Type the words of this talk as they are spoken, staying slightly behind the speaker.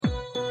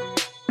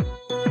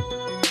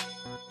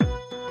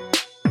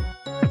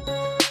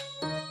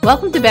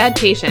Welcome to Bad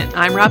Patient.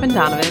 I'm Robin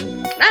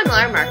Donovan. I'm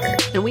Laura Marker.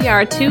 And we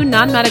are two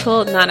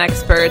non-medical,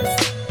 non-experts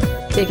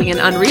taking an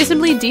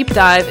unreasonably deep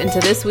dive into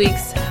this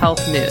week's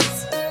health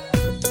news.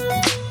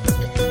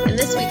 And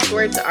this week's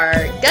words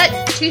are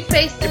gut,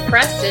 toothpaste,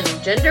 depressed, and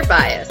gender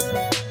bias.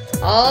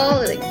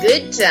 All at a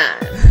good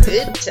time.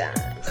 Good time.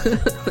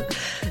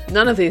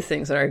 None of these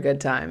things are a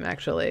good time,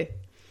 actually.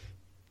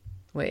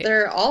 Wait.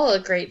 They're all a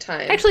great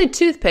time. Actually,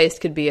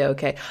 toothpaste could be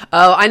okay.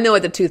 Oh, I know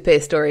what the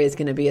toothpaste story is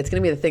going to be. It's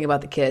going to be the thing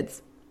about the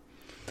kids.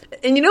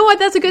 And you know what?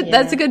 That's a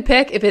good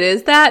pick if it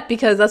is that,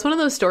 because that's one of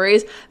those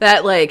stories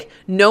that like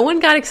no one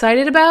got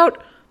excited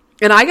about,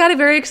 and I got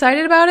very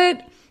excited about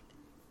it.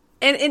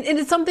 And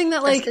it's something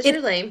that like you're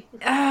lame.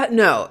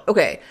 No,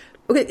 okay.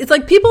 It's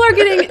like people are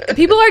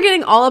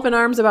getting all up in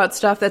arms about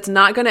stuff that's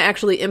not going to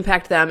actually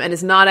impact them and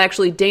is not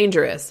actually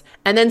dangerous.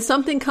 And then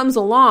something comes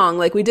along,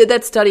 like we did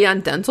that study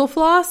on dental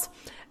floss.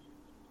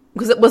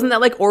 Because it wasn't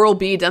that like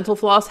Oral-B dental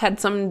floss had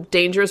some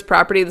dangerous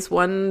property, this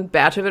one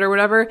batch of it or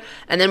whatever.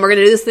 And then we're going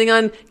to do this thing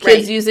on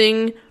kids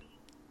using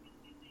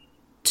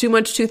too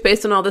much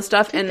toothpaste and all this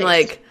stuff. And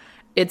like,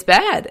 it's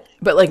bad.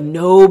 But like,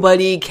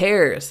 nobody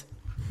cares.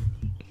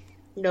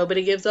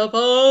 Nobody gives a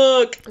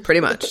fuck.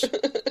 Pretty much.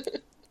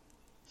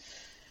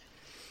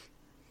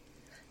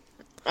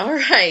 All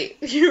right.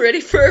 You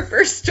ready for our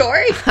first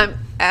story? I'm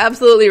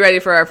absolutely ready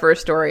for our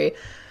first story.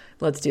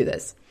 Let's do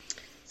this.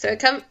 So it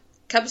comes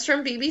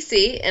from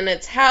BBC, and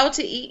it's how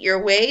to eat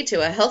your way to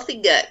a healthy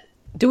gut.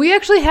 Do we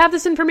actually have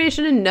this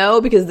information and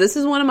know? Because this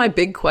is one of my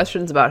big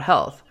questions about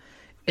health,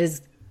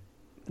 is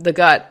the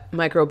gut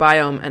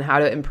microbiome and how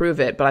to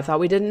improve it. But I thought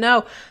we didn't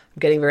know. I'm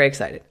getting very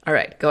excited. All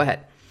right, go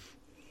ahead.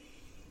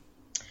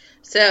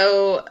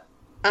 So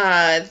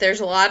there's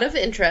a lot of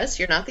interest.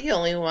 You're not the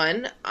only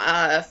one.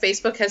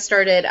 Facebook has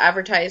started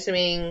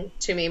advertising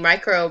to me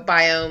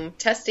microbiome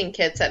testing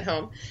kits at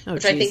home,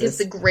 which I think is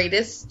the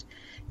greatest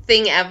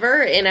thing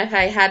ever. And if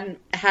I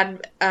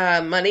had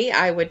money,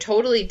 I would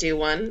totally do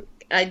one.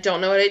 I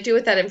don't know what I'd do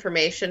with that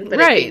information,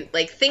 but it'd be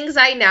like things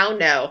I now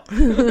know.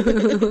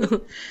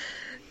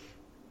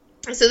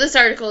 So this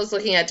article is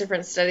looking at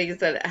different studies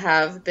that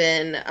have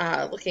been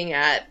looking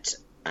at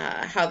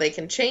how they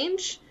can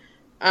change.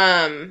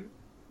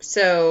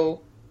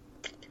 So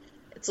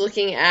it's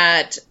looking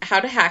at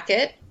how to hack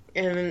it,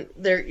 and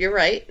you're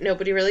right,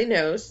 nobody really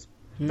knows.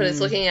 But it's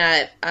looking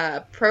at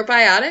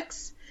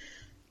probiotics,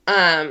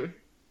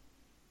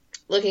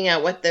 looking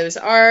at what those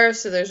are.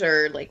 So those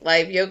are like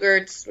live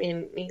yogurts,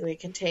 mainly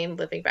contain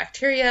living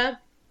bacteria.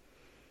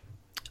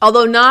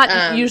 Although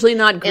usually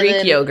not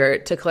Greek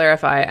yogurt, to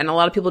clarify. And a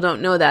lot of people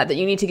don't know that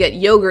you need to get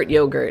yogurt.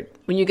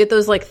 When you get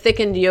those like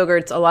thickened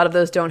yogurts, a lot of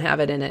those don't have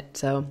it in it.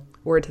 So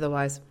word to the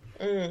wise.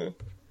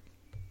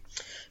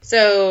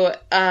 So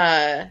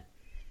the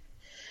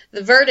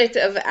verdict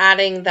of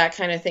adding that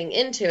kind of thing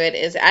into it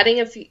is adding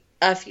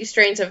a few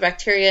strains of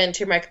bacteria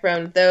into your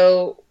microbiome,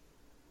 though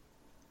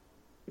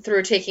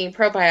through taking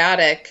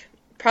probiotic,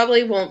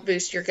 probably won't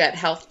boost your gut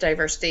health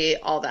diversity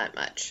all that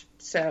much.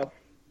 So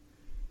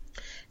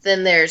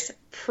then there's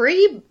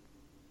prebiotic,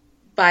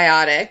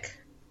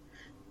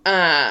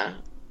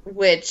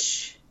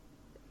 which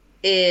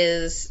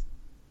is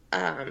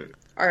are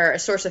a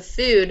source of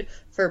food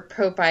for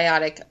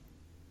probiotic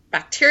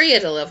bacteria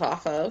to live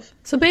off of.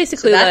 So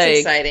basically, that's like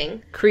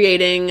exciting.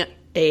 Creating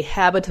a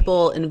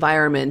habitable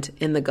environment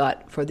in the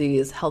gut for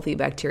these healthy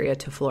bacteria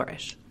to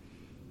flourish.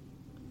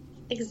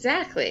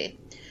 Exactly.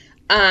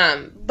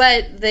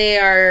 But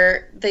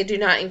they do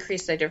not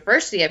increase the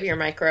diversity of your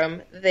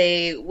microbiome.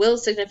 They will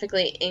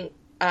significantly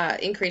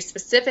increase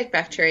specific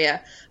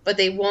bacteria, but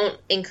they won't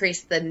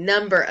increase the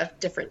number of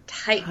different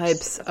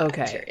types of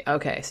bacteria.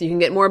 Okay. So you can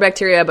get more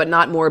bacteria, but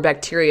not more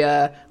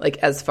bacteria, like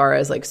as far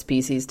as like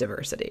species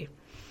diversity.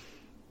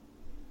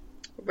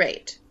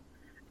 Right.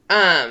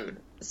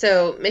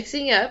 So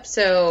mixing up.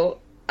 So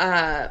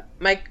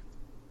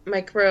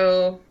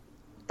microbiome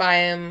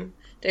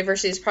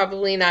diversity is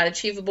probably not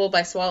achievable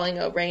by swallowing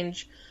a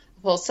range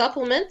of whole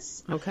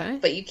supplements. Okay.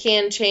 But you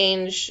can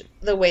change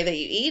the way that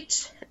you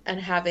eat and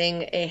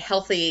having a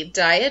healthy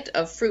diet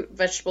of fruit,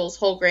 vegetables,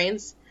 whole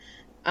grains,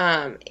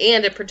 and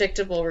a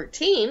predictable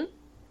routine.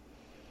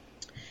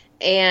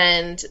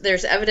 And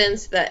there's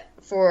evidence that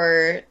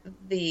for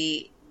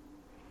the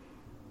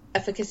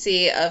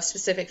efficacy of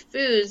specific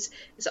foods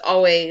is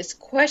always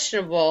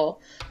questionable,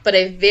 but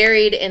a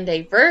varied and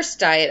diverse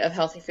diet of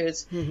healthy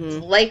foods is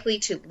likely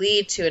to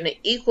lead to an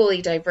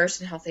equally diverse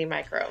and healthy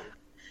microbiome,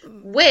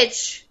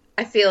 which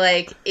I feel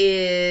like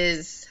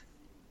is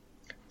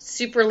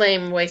super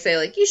lame way to say,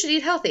 like, you should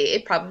eat healthy.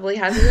 It probably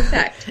has an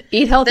effect.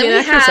 Eat healthy and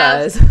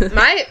exercise.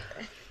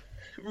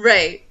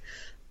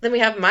 Then we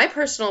have my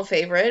personal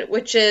favorite,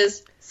 which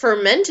is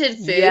fermented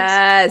foods.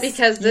 Yes.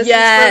 Because this is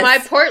for my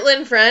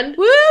Portland friend.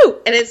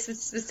 Woo! And it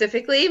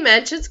specifically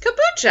mentions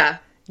kombucha.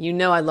 You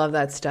know I love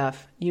that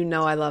stuff. You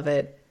know I love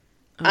it.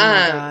 Oh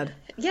my God.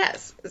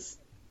 Yes.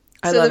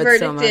 I so love the it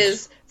verdict so much.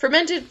 is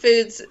fermented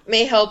foods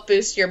may help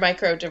boost your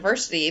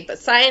microdiversity, but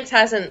science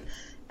hasn't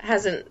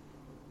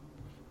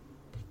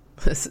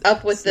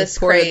up with this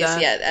craze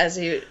yet, as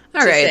you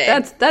all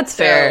right say. That's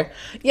fair.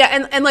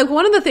 Yeah, and like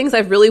one of the things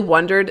I've really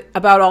wondered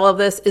about all of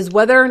this is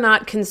whether or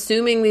not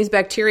consuming these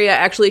bacteria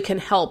actually can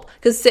help,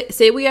 because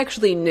say we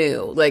actually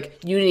knew like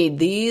you need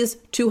these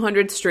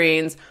 200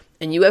 strains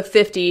and you have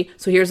 50,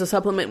 so here's a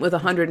supplement with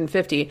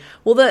 150.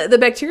 Well, the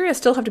bacteria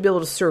still have to be able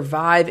to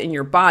survive in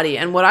your body.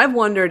 And what I've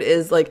wondered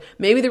is, like,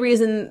 maybe the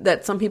reason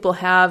that some people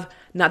have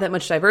not that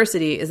much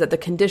diversity is that the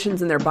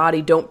conditions in their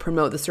body don't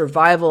promote the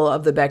survival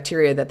of the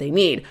bacteria that they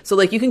need. So,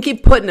 like, you can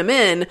keep putting them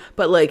in,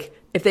 but, like,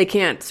 if they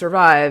can't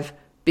survive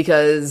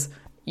because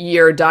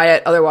your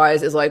diet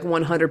otherwise is, like,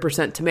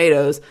 100%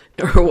 tomatoes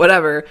or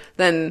whatever,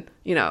 then,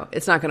 you know,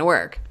 it's not going to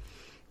work.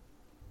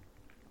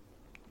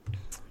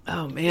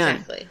 Oh, man.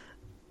 Exactly.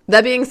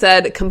 That being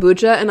said,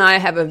 kombucha and I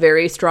have a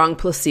very strong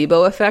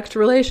placebo effect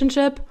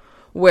relationship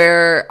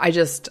where I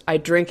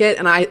drink it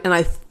and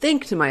I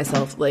think to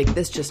myself, like,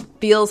 this just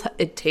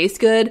it tastes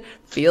good,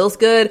 feels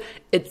good,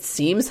 it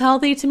seems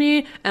healthy to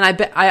me, and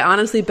I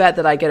honestly bet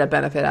that I get a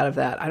benefit out of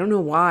that. I don't know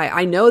why.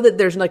 I know that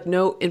there's like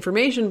no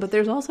information, but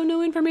there's also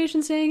no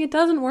information saying it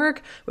doesn't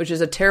work, which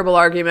is a terrible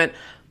argument.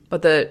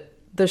 But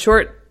the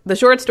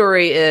short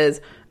story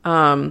is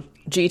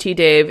GT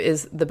Dave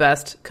is the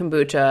best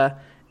kombucha,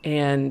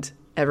 and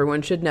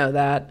everyone should know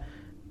that.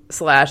 /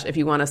 if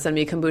you want to send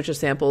me kombucha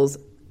samples,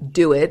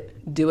 do it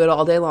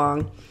all day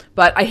long.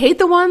 But I hate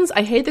the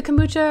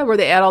kombucha where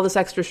they add all this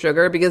extra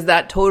sugar, because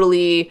that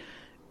totally,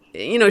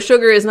 you know,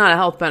 sugar is not a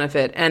health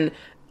benefit. And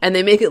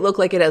they make it look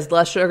like it has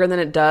less sugar than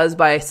it does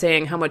by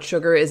saying how much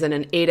sugar is in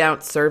an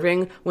 8-ounce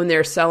serving when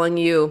they're selling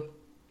you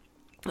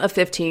a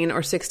 15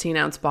 or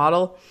 16-ounce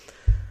bottle.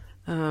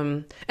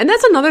 And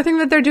that's another thing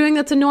that they're doing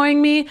that's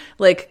annoying me.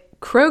 Like,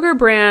 Kroger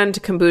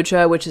brand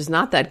kombucha, which is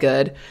not that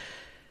good,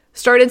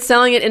 started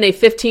selling it in a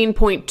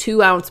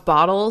 15.2 ounce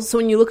bottle. So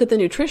when you look at the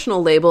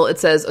nutritional label, it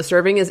says a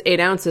serving is 8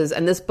 ounces,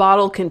 and this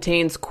bottle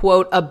contains,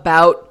 quote,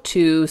 about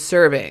 2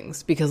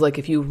 servings, because, like,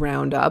 if you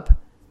round up,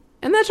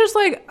 and that's just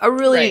like a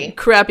really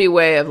crappy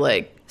way of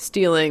like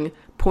stealing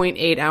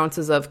 0.8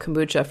 ounces of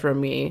kombucha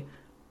from me.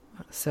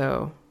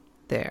 So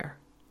there.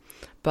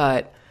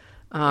 But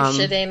your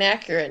shit ain't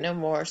accurate no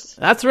more.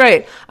 That's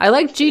right. I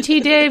like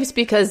GT Dave's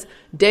because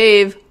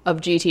Dave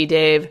of GT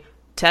Dave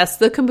tests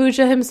the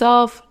kombucha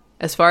himself.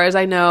 As far as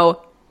I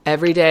know,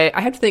 every day.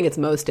 I have to think it's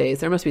most days.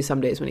 There must be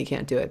some days when he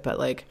can't do it, but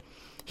like,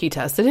 he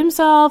tested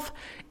himself.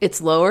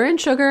 It's lower in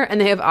sugar,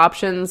 and they have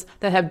options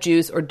that have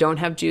juice or don't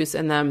have juice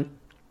in them,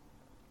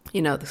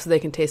 you know, so they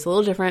can taste a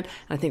little different.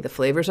 And I think the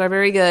flavors are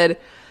very good.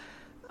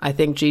 I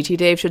think GT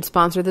Dave should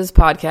sponsor this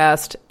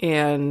podcast.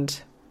 And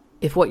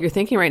if what you're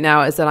thinking right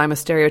now is that I'm a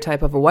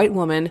stereotype of a white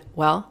woman,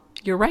 well,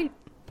 you're right.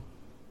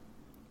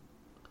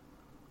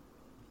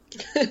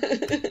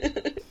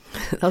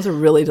 That was a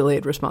really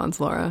delayed response,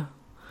 Laura.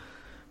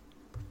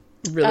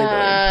 Really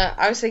delayed.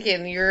 I was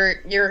thinking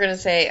you're gonna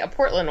say a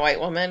Portland white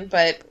woman,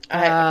 but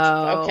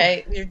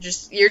okay,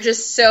 you're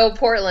just so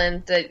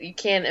Portland that you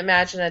can't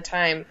imagine a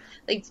time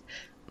like.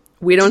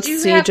 We don't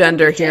see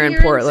gender here in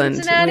Portland.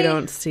 We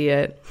don't see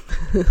it.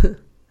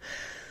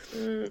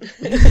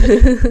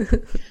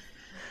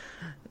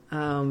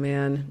 Oh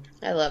man,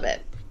 I love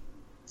it.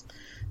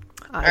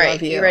 All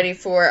right, you ready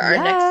for our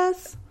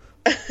next?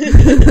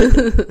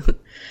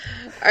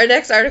 Our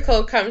next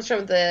article comes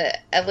from the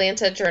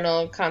Atlanta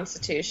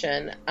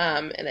Journal-Constitution,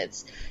 and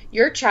it's,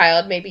 your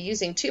child may be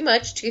using too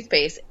much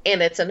toothpaste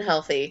and it's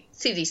unhealthy,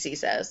 CDC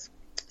says.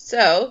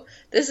 So,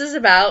 this is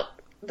about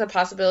the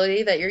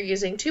possibility that you're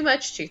using too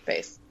much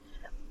toothpaste.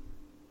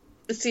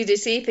 The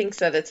CDC thinks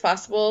that it's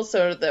possible,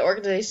 so the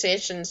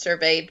organization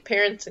surveyed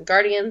parents and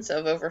guardians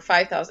of over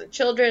 5,000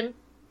 children.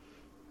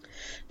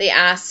 They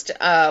asked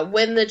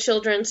when the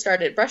children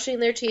started brushing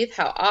their teeth,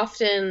 how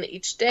often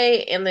each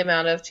day, and the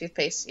amount of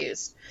toothpaste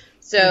used.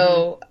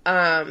 So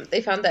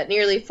they found that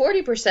nearly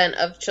 40%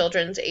 of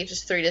children's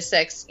ages 3 to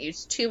 6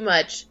 use too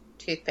much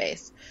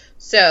toothpaste.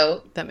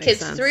 So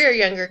kids sense. 3 or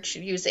younger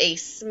should use a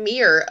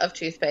smear of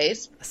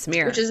toothpaste,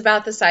 which is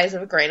about the size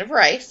of a grain of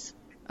rice.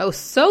 Oh,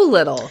 so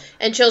little.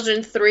 And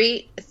children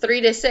 3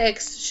 to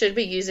 6 should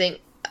be using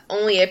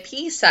only a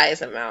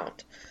pea-size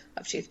amount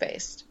of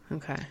toothpaste.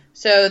 Okay.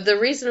 So the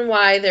reason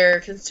why they're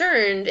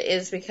concerned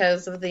is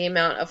because of the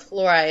amount of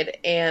fluoride,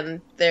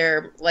 and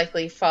they're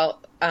likely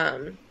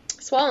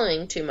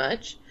swallowing too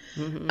much.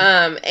 Mm-hmm.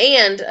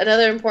 And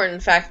another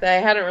important fact that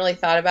I hadn't really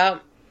thought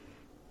about,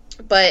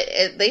 but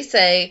they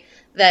say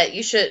that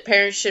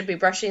parents should be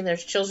brushing their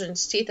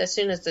children's teeth as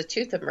soon as the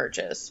tooth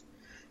emerges.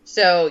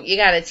 So you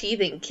got a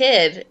teething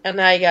kid, and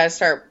now you got to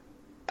start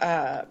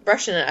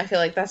brushing it. I feel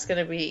like that's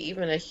going to be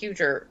even a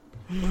huger,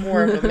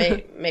 more of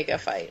a mega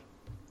fight.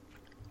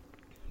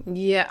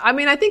 Yeah, I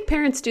mean, I think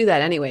parents do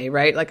that anyway,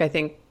 right? Like, I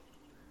think...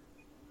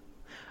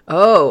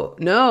 Oh,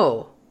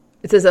 no.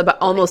 It says about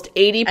almost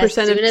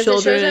 80% of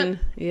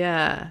children...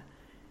 Yeah.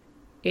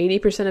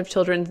 80% of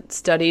children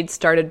studied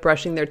started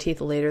brushing their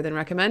teeth later than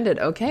recommended.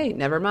 Okay,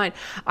 never mind.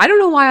 I don't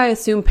know why I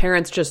assume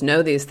parents just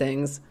know these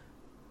things.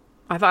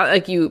 I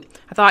thought you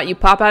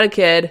pop out a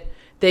kid,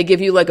 they give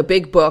you like a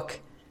big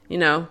book, you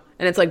know,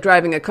 And it's like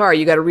driving a car.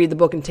 You got to read the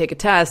book and take a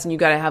test, and you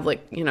got to have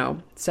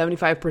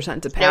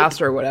 75% to pass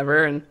or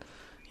whatever. And,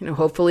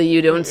 hopefully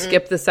you don't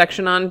skip the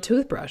section on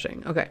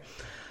toothbrushing. Okay.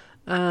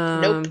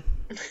 Nope.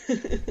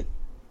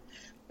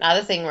 Not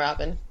a thing,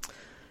 Robin.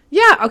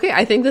 Yeah, okay.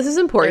 I think this is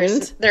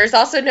important. There's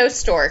also no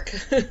stork.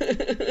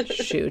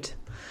 Shoot.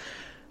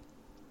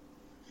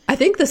 I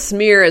think the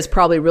smear is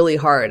probably really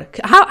hard.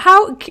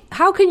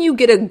 How can you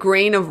get a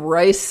grain of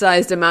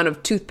rice-sized amount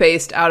of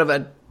toothpaste out of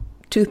a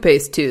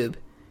toothpaste tube?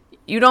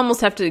 You'd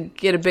almost have to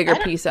get a bigger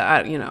piece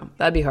out,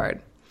 that'd be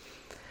hard.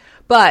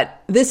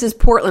 But this is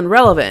Portland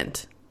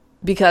relevant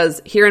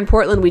because here in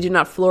Portland we do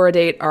not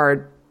fluoridate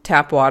our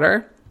tap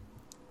water.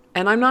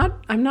 And I'm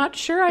not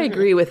sure I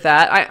agree with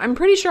that. I'm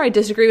pretty sure I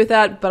disagree with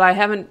that, but I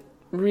haven't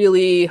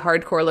really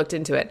hardcore looked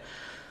into it.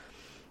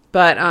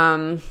 But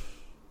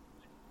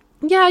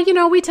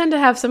yeah, we tend to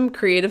have some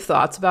creative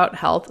thoughts about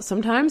health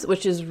sometimes,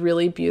 which is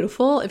really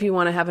beautiful if you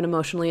want to have an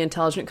emotionally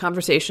intelligent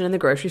conversation in the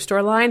grocery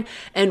store line,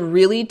 and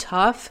really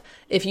tough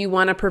if you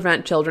want to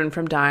prevent children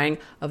from dying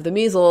of the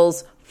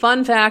measles.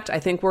 Fun fact,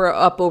 I think we're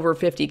up over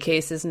 50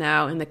 cases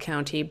now in the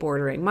county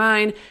bordering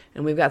mine,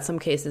 and we've got some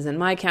cases in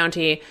my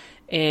county,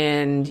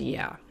 and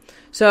yeah.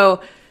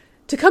 So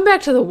to come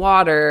back to the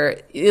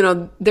water,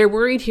 they're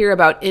worried here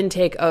about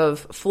intake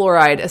of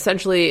fluoride,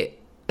 essentially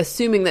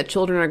assuming that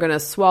children are going to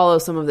swallow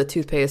some of the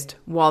toothpaste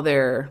while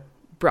they're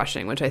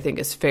brushing, which I think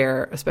is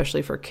fair,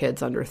 especially for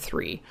kids under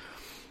 3.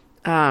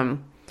 But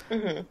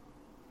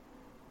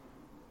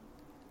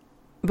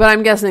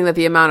I'm guessing that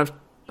the amount of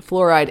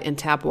fluoride in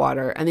tap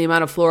water and the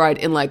amount of fluoride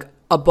in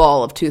a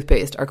ball of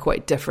toothpaste are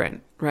quite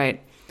different,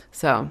 right?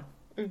 So,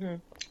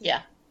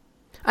 yeah.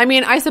 I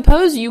mean, I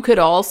suppose you could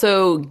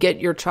also get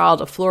your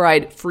child a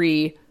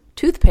fluoride-free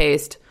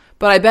toothpaste,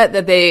 but I bet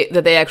that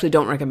they actually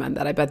don't recommend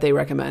that. I bet they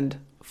recommend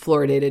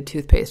fluoridated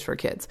toothpaste for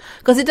kids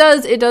because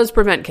it does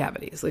prevent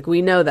cavities.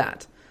 We know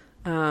that.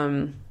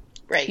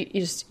 Right.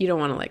 You don't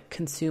want to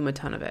consume a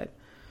ton of it.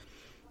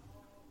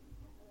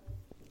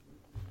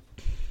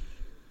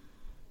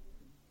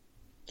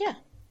 Yeah.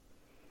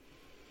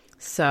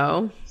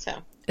 So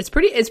it's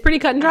pretty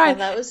cut and dry.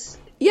 That was.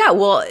 Yeah,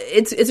 well,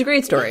 it's a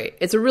great story.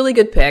 It's a really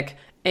good pick,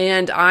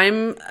 and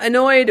I'm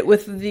annoyed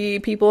with the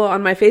people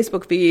on my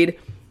Facebook feed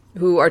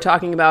who are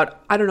talking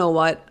about, I don't know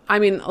what. I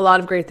mean, a lot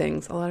of great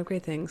things. I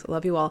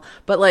love you all.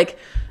 But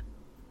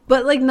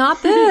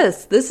not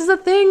this. This is a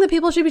thing that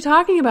people should be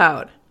talking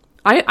about.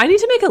 I need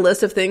to make a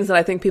list of things that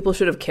I think people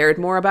should have cared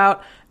more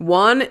about.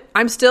 One,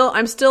 I'm still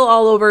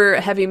all over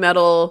heavy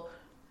metal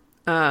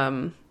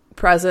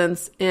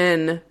presence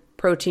in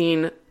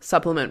protein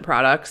supplement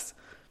products.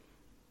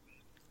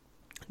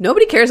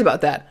 Nobody cares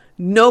about that.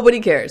 Nobody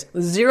cares.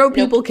 0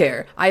 people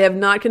care. I have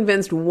not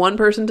convinced one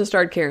person to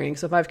start caring.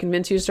 So if I've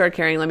convinced you to start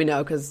caring, let me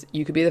know because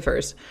you could be the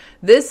first.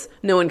 This,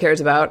 no one cares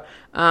about.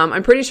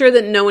 I'm pretty sure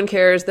that no one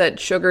cares that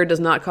sugar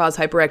does not cause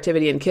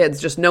hyperactivity in kids.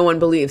 Just no one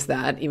believes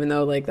that, even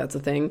though that's a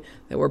thing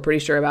that we're pretty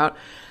sure about.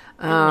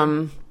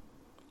 I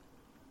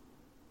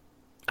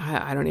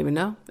don't even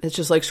know. It's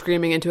just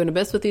screaming into an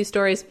abyss with these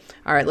stories.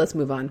 All right, let's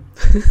move on.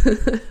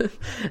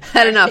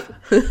 Had enough.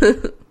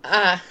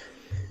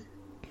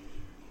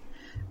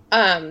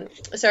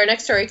 So our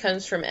next story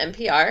comes from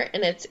NPR,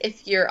 and it's,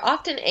 if you're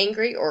often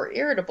angry or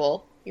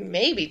irritable, you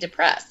may be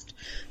depressed.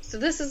 So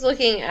this is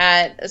looking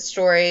at a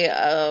story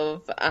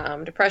of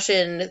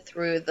depression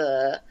through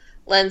the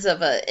lens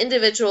of an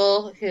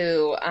individual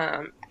who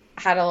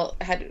had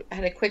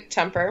a quick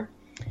temper,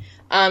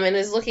 and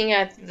is looking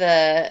at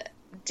the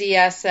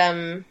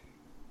DSM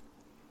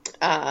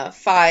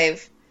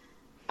 5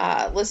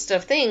 list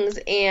of things,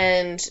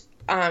 and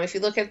if you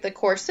look at the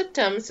core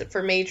symptoms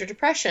for major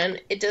depression,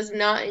 it does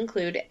not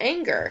include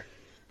anger.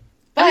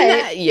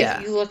 But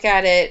if you look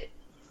at it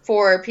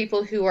for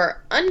people who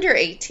are under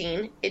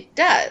 18, it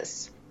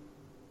does.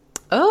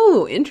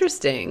 Oh,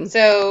 interesting.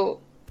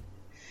 So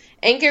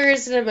anger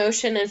is an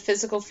emotion and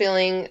physical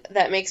feeling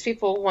that makes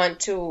people want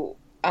to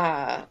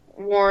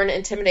warn,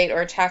 intimidate, or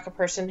attack a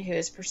person who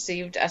is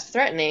perceived as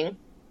threatening.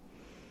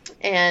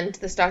 And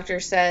this doctor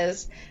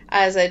says,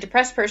 as a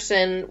depressed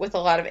person with a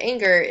lot of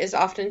anger is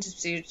often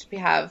perceived to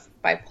have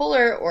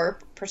bipolar or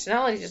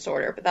personality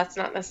disorder, but that's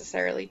not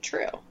necessarily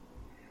true.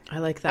 I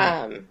like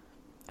that.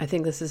 I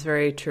think this is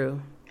very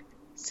true.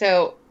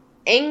 So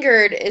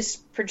angered is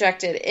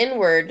projected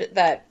inward,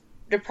 that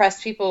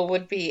depressed people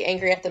would be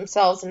angry at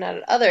themselves and not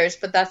at others,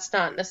 but that's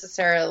not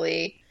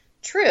necessarily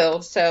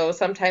true. So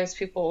sometimes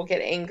people will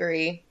get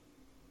angry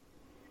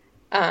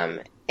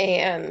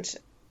and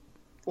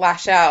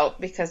lash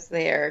out because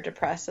they're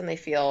depressed and they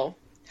feel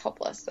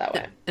helpless that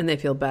way. And they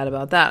feel bad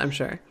about that, I'm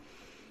sure.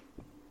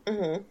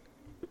 Mm-hmm.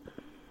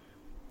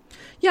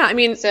 Yeah, I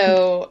mean...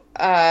 So,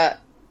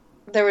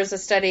 there was a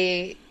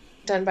study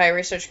done by a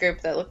research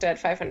group that looked at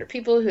 500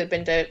 people who had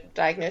been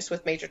diagnosed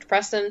with major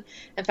depression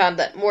and found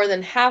that more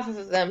than half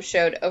of them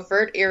showed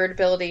overt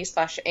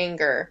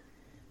irritability/anger.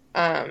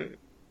 And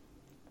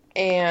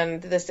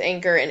this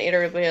anger and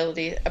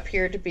irritability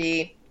appeared to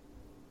be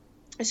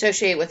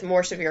associated with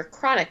more severe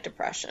chronic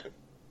depression.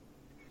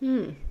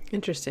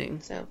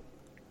 Interesting. So,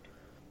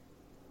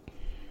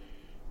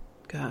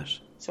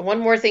 Gosh. So one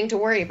more thing to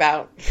worry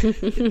about.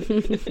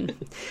 Feeling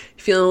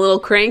a little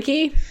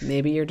cranky?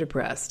 Maybe you're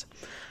depressed.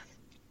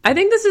 I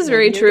think this is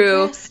very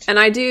true. Depressed. And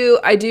I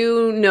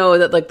do know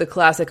that like the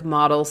classic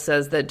model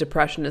says that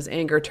depression is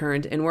anger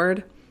turned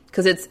inward.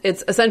 Because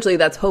it's essentially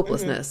that's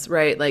hopelessness,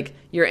 right? Like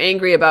you're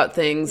angry about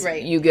things,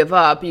 right. You give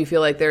up, you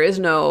feel like there is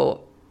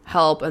no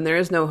help and there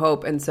is no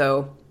hope. And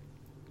so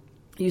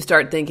you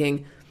start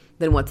thinking,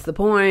 then what's the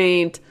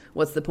point?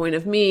 What's the point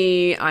of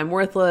me? I'm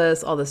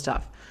worthless, all this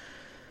stuff.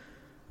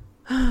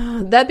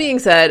 That being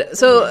said,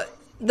 so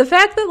the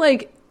fact that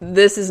like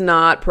this is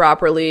not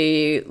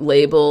properly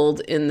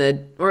labeled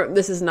or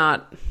this is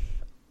not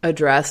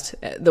addressed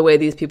the way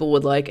these people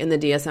would like in the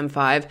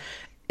DSM-5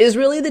 is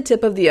really the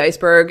tip of the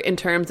iceberg in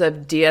terms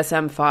of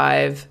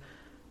DSM-5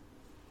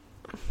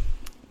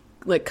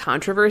 like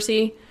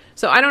controversy.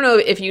 So I don't know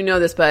if you know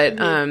this, but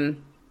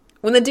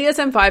when the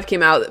DSM-5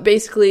 came out,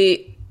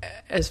 basically,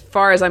 as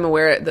far as I'm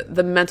aware,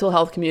 the mental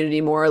health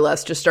community more or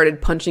less just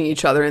started punching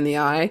each other in the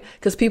eye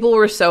because people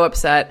were so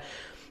upset.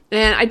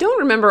 And I don't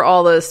remember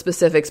all the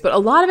specifics, but a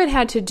lot of it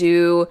had to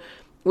do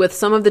with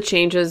some of the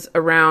changes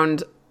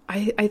around,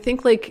 I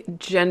think, like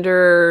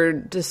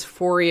gender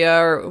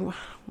dysphoria, or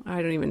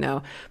I don't even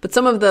know. But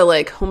some of the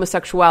like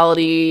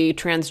homosexuality,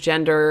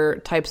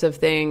 transgender types of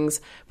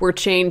things were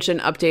changed and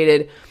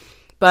updated.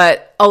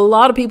 But a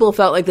lot of people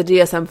felt like the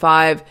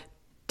DSM-5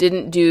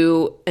 didn't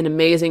do an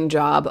amazing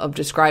job of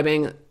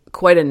describing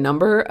quite a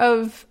number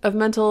of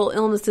mental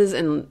illnesses.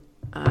 And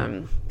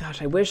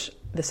gosh, I wish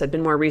this had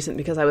been more recent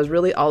because I was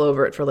really all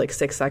over it for like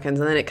 6 seconds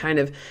and then it kind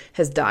of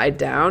has died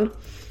down.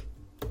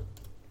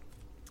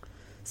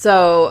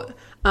 So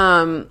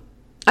I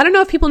don't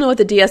know if people know what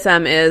the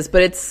DSM is,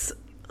 but it's,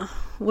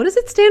 what does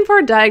it stand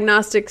for?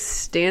 Diagnostic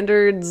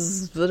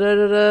Standards? What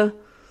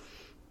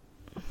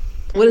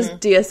does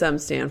DSM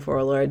stand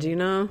for, Laura? Do you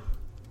know?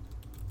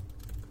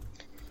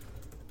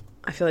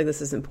 I feel like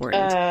this is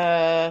important.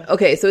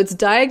 Okay, so it's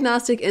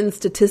Diagnostic and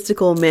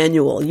Statistical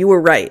Manual. You were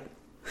right.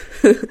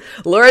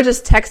 Laura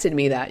just texted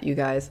me that, you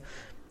guys.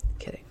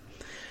 Kidding.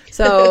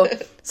 So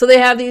they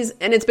have these,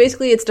 and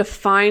it's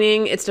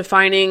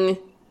defining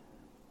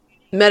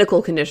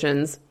medical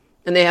conditions,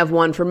 and they have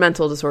one for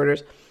mental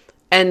disorders.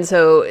 And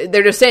so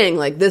they're just saying,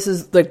 like, this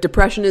is, like,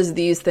 depression is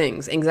these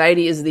things,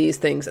 anxiety is these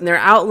things, and they're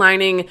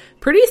outlining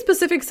pretty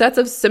specific sets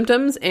of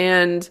symptoms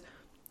and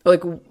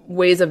like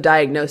ways of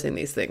diagnosing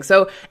these things.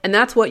 So, and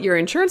that's what your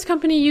insurance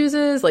company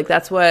uses. Like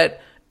so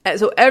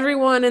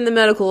everyone in the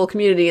medical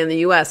community in the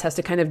US has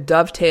to kind of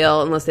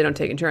dovetail, unless they don't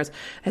take insurance,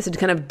 has to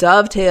kind of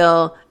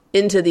dovetail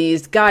into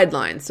these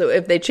guidelines. So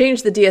if they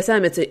change the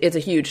DSM, it's a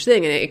huge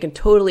thing, and it can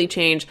totally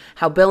change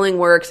how billing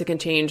works. It can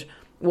change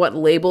what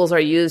labels are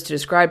used to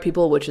describe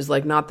people, which is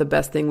like not the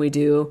best thing we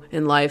do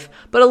in life.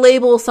 But a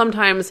label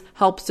sometimes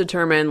helps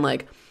determine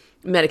like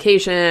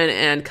medication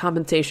and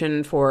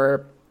compensation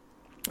for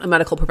a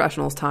medical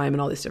professional's time and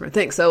all these different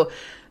things. So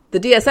the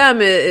DSM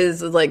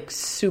is like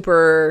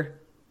super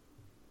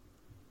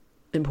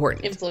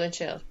important.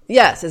 Influential.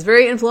 Yes, it's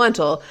very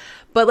influential.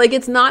 But like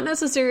it's not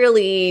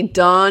necessarily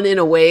done in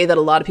a way that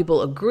a lot of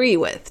people agree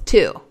with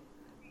too.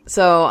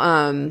 So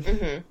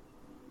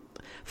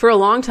for a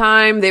long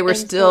time they were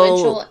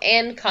influential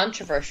and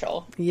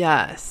controversial.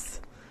 Yes.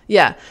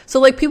 Yeah. So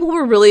like people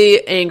were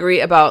really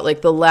angry about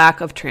like the lack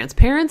of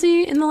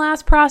transparency in the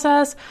last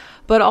process,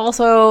 but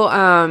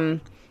also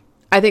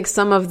I think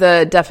some of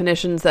the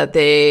definitions that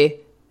they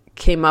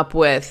came up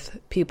with,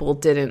 people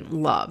didn't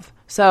love.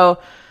 So,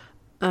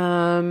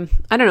 I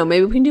don't know,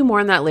 maybe we can do more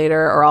on that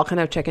later, or I'll kind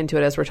of check into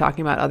it as we're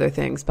talking about other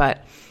things.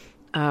 But,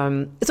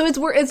 so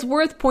it's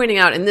worth pointing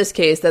out in this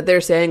case that they're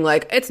saying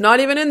like, it's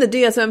not even in the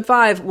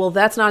DSM-5. Well,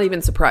 that's not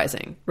even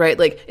surprising, right?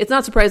 Like, it's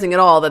not surprising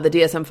at all that the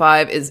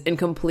DSM-5 is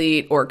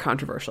incomplete or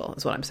controversial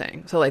is what I'm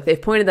saying. So like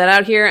they've pointed that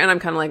out here and I'm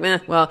kind of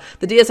like, well,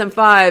 the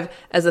DSM-5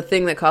 as a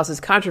thing that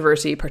causes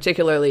controversy,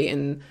 particularly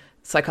in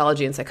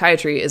psychology and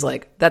psychiatry, is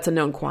like, that's a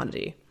known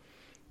quantity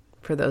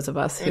for those of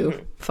us who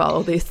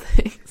follow these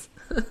things.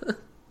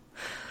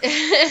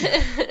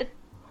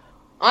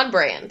 On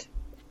brand.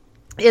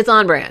 It's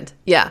on brand.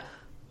 Yeah.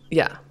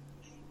 Yeah.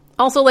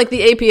 Also, like,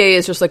 the APA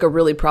is just like a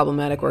really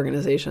problematic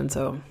organization,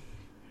 so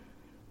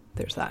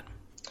there's that.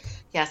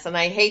 Yes, and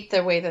I hate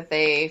the way that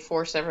they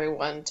force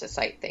everyone to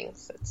cite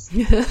things.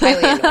 It's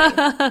highly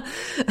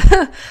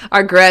annoying.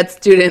 Our grad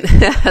student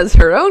has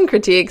her own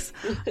critiques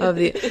of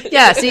the...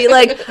 Yeah, see,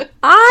 like,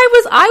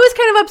 I was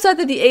kind of upset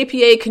that the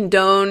APA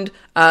condoned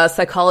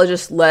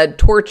psychologist-led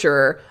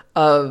torture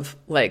of,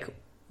 like,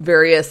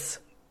 various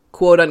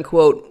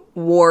quote-unquote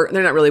war...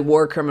 They're not really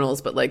war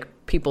criminals, but, like,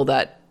 people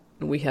that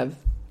we have,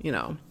 you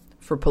know,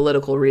 for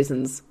political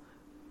reasons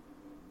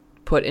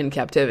put in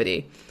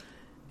captivity.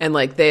 And,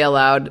 like, they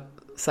allowed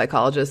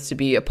psychologists to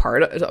be a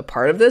part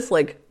of this,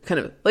 like, kind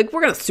of like, we're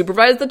going to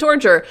supervise the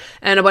torture,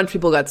 and a bunch of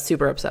people got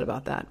super upset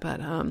about that.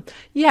 But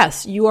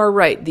yes, you are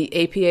right, the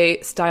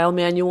APA style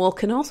manual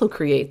can also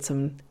create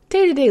some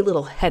day-to-day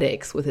little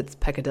headaches with its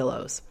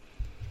peccadillos.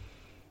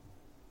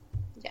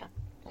 Yeah,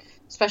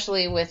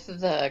 especially with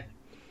the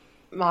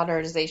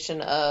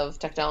modernization of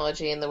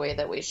technology and the way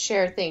that we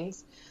share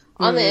things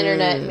on the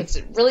internet. It makes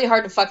it really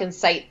hard to fucking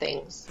cite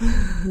things.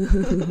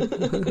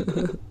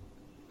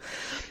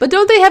 But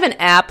don't they have an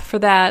app for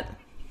that?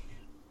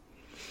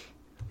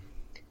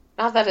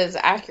 Not that it's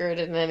accurate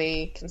in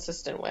any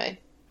consistent way.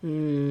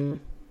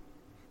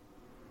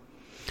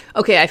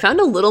 Okay, I found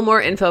a little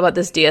more info about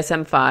this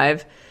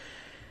DSM-5,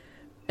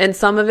 and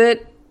some of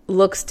it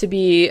looks to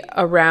be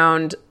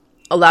around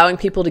allowing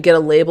people to get a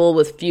label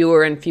with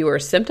fewer and fewer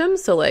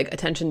symptoms. So like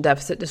attention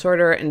deficit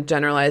disorder and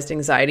generalized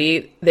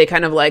anxiety, they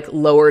kind of like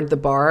lowered the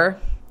bar,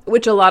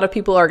 which a lot of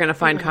people are going to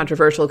find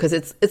controversial because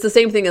it's the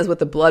same thing as with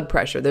the blood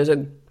pressure. There's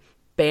a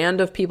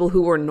band of people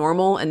who were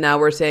normal, and now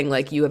we're saying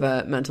like you have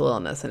a mental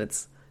illness, and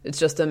it's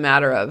just a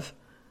matter of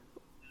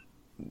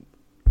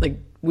like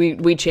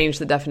we changed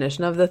the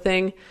definition of the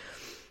thing.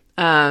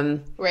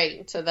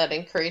 Right. So that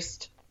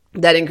increased.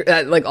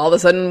 Like all of a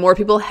sudden more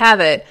people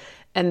have it.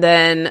 And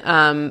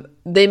then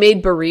they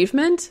made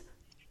bereavement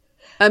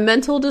a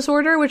mental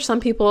disorder, which some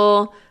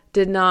people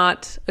did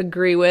not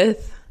agree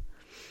with.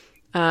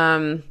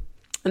 And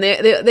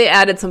they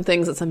added some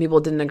things that some people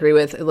didn't agree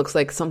with. It looks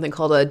like something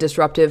called a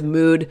disruptive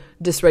mood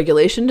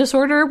dysregulation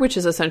disorder, which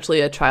is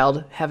essentially a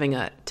child having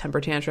a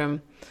temper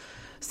tantrum.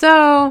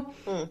 So,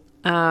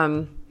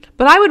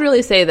 but I would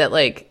really say that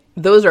like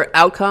those are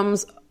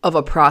outcomes of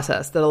a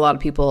process that a lot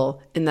of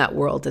people in that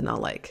world did not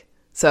like.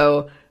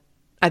 So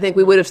I think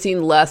we would have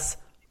seen less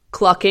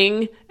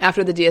clucking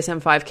after the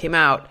DSM-5 came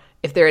out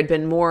if there had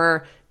been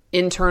more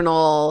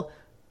internal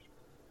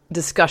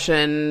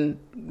discussion.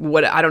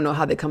 I don't know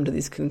how they come to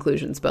these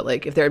conclusions, but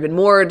like if there had been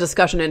more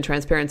discussion and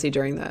transparency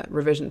during the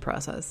revision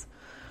process.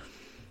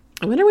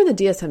 I wonder when the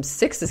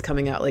DSM-6 is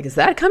coming out. Like, is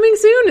that coming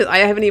soon? I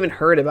haven't even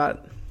heard about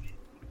it.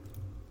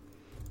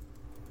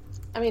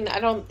 I mean, I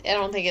don't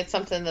think it's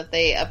something that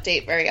they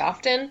update very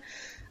often,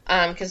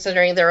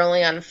 considering they're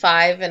only on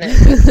 5 and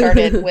it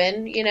started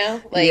when, you know?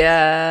 Like,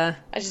 yeah.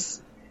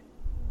 There's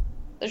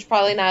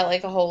probably not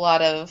like a whole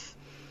lot of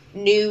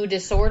new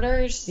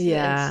disorders.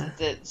 Yeah.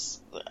 It's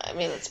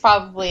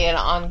probably an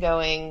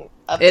ongoing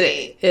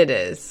update. It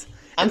is.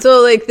 And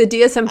so like the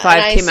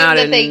DSM-5 came out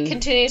and they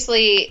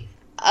continuously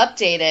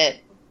update it,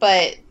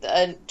 but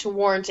to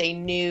warrant a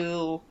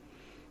new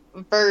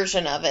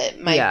version of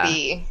it might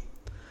be.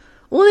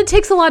 Well, it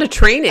takes a lot of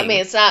training. I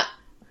mean,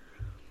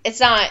 it's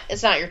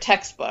not your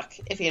textbook,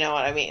 if you know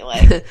what I mean.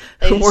 Like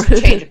they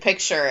just change a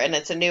picture and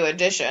it's a new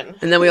edition,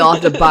 and then we all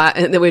have to buy,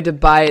 and then we have to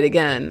buy it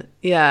again.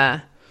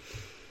 Yeah,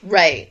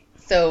 right.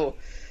 So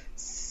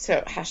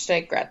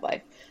hashtag grad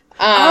life.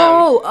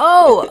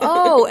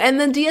 And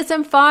then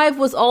DSM-5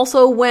 was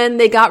also when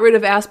they got rid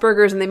of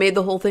Asperger's and they made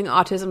the whole thing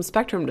autism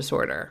spectrum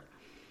disorder.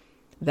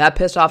 That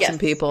pissed off some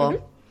people.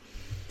 Mm-hmm.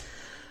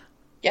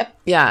 Yep.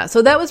 Yeah.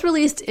 So that was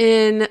released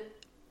in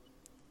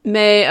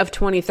May of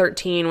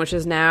 2013, which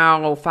is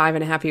now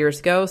 5.5 years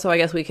ago. So I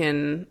guess we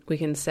can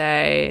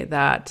say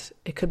that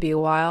it could be a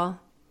while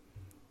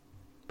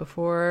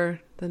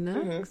before the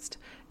next.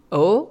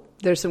 Oh,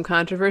 there's some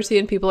controversy,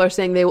 and people are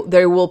saying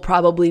there will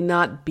probably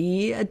not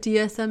be a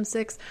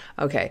DSM-6.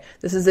 Okay,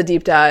 this is a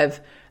deep dive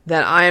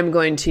that I am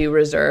going to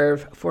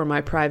reserve for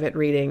my private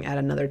reading at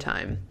another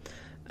time.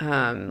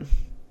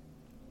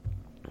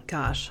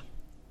 Gosh,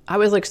 I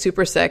was like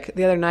super sick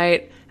the other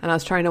night, and I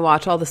was trying to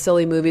watch all the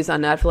silly movies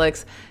on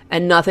Netflix,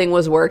 and nothing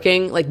was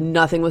working. Like,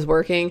 nothing was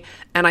working.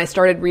 And I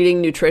started reading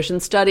nutrition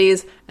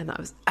studies, and I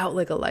was out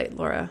like a light,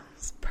 Laura.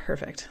 It's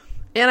perfect.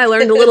 And I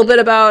learned a little bit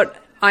about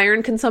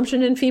iron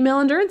consumption in female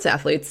endurance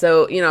athletes.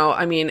 So, you know,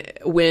 I mean,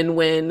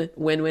 win.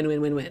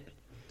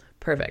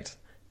 Perfect.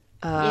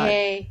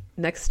 Yay.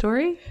 Next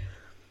story?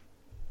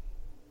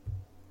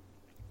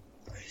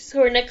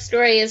 So our next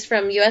story is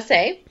from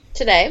USA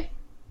Today.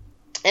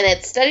 And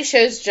its study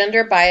shows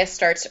gender bias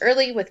starts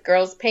early with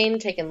girls' pain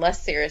taken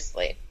less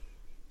seriously.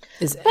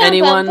 Is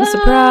anyone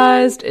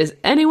surprised?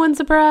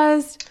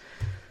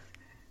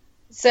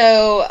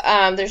 So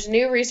there's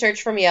new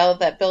research from Yale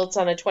that builds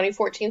on a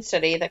 2014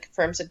 study that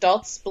confirms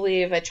adults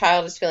believe a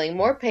child is feeling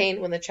more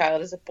pain when the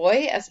child is a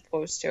boy as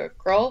opposed to a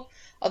girl,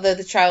 although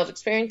the child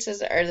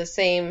experiences are the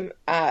same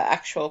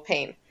actual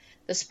pain.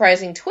 The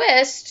surprising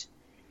twist,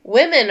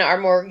 women are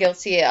more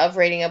guilty of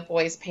rating a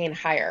boy's pain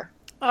higher.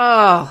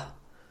 Oh,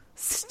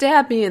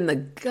 stab me in the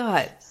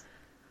gut.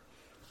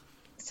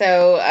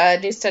 So a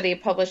new study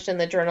published in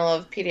the Journal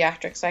of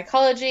Pediatric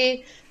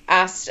Psychology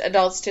asked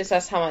adults to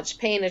assess how much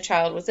pain a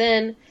child was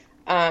in,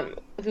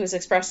 who was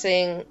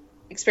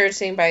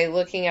experiencing by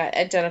looking at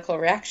identical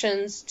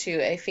reactions to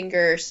a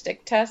finger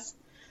stick test.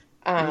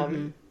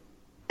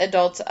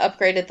 Adults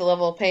upgraded the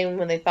level of pain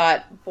when they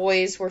thought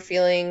boys were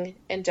feeling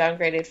and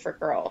downgraded for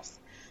girls.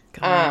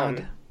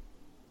 God.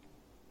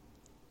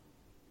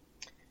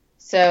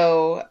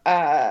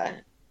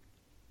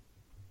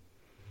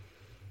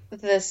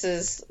 This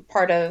is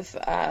part of,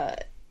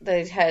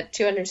 they had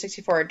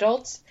 264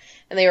 adults,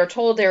 and they were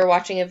told they were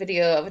watching a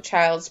video of a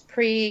child's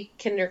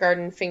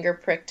pre-kindergarten finger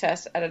prick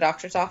test at a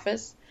doctor's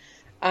office.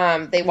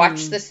 They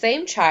watched the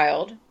same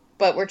child,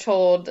 but were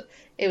told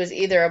it was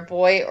either a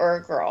boy or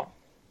a girl.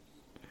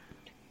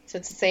 So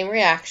it's the same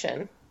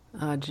reaction.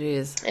 Oh,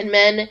 jeez. And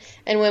men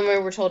and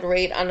women were told to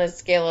rate on a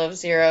scale of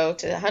 0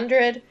 to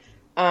 100.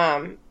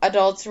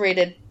 Adults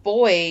rated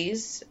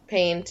boys'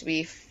 pain to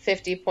be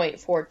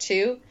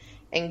 50.42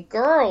 and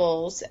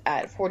girls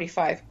at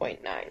 45.9.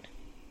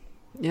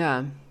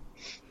 Yeah.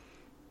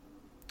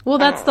 Well,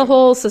 that's the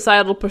whole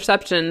societal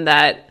perception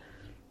that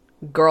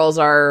girls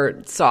are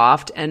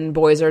soft and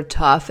boys are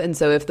tough. And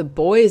so if the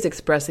boy is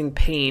expressing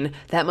pain,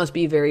 that must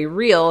be very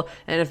real.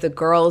 And if the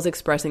girl is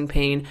expressing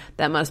pain,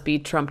 that must be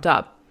trumped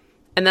up.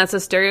 And that's a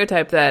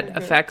stereotype that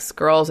affects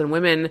girls and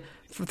women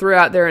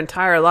throughout their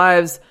entire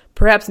lives,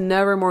 perhaps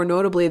never more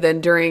notably than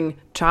during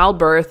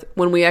childbirth,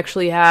 when we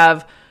actually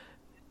have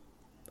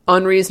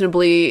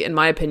unreasonably, in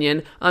my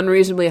opinion,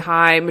 unreasonably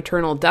high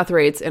maternal death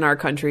rates in our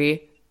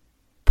country,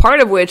 part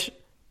of which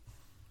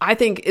I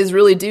think is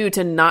really due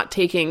to not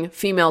taking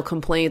female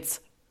complaints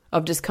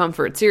of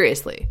discomfort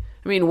seriously.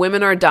 I mean,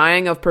 women are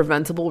dying of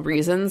preventable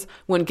reasons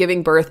when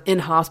giving birth in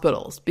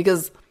hospitals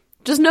because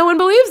just no one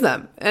believes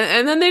them.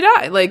 And then they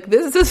die. Like,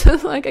 this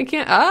is like, I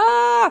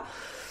can't,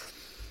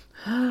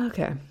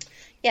 okay.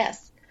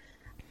 Yes.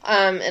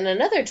 And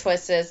another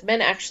twist is men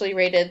actually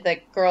rated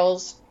that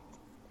girls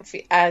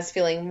as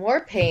feeling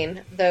more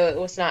pain, though it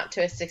was not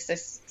to a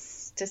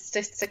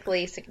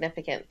statistically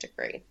significant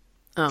degree.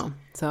 Oh,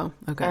 so,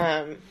 okay.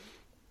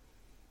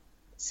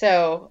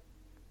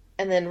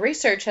 And then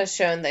research has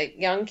shown that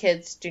young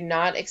kids do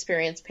not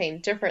experience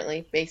pain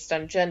differently based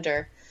on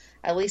gender,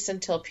 at least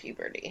until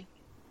puberty.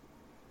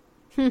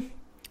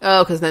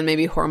 Oh, because then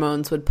maybe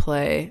hormones would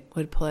play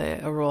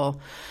a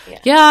role.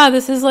 Yeah,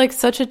 this is like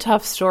such a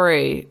tough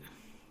story.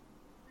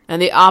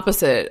 And the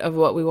opposite of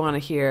what we want to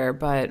hear,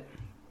 but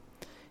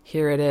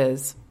here it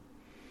is.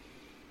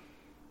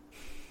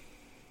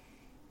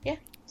 Yeah,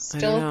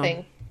 still a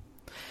thing.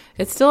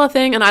 It's still a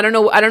thing, and I don't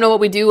know what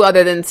we do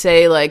other than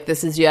say, like,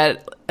 this is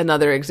yet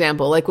another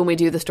example. Like when we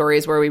do the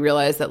stories where we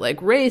realize that,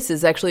 like, race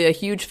is actually a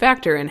huge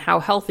factor in how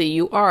healthy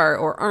you are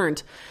or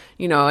aren't,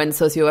 you know, and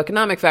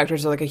socioeconomic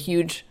factors are like a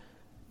huge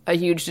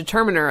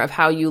determiner of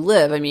how you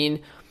live. I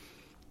mean,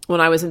 when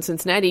I was in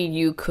Cincinnati,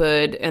 you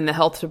could, and the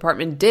health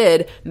department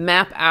did,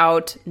 map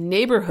out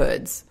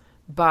neighborhoods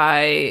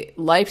by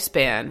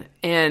lifespan,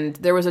 and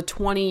there was a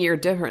 20-year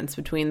difference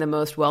between the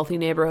most wealthy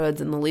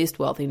neighborhoods and the least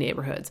wealthy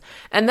neighborhoods.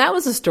 And that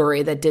was a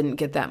story that didn't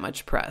get that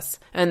much press.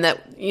 And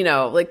that, you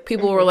know, like,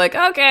 people were like,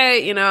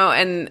 okay, you know,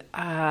 and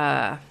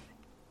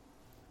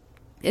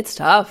it's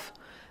tough.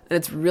 And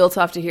it's real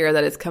tough to hear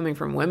that it's coming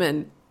from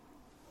women.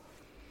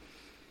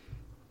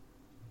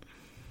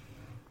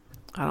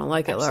 I don't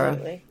like it, Laura.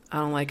 I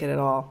don't like it at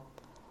all.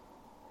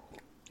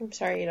 I'm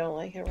sorry you don't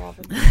like it,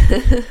 Robin.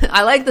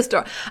 I like the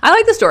story. I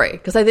like the story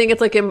because I think it's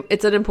like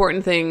it's an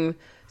important thing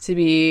to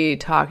be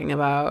talking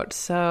about.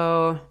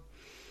 So,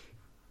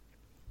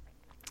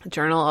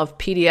 Journal of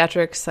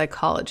Pediatric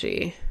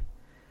Psychology,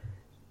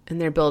 and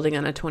they're building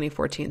on a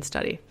 2014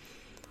 study.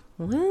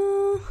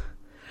 Well,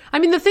 I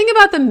mean, the thing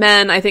about the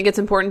men, I think it's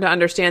important to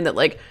understand that,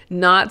 like,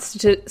 not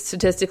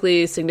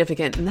statistically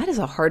significant, and that is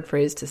a hard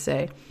phrase to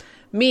say,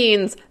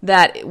 means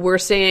that we're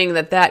saying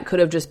that could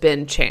have just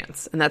been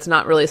chance. And that's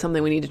not really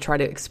something we need to try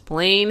to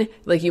explain.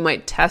 Like, you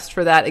might test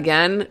for that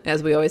again.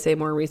 As we always say,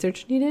 more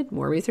research needed.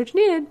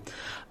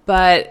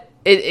 But,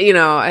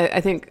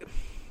 I think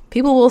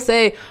people will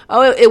say,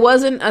 oh, it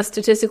wasn't a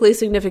statistically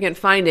significant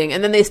finding.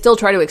 And then they still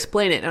try to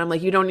explain it. And I'm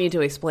like, you don't need to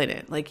explain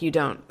it. Like, you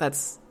don't.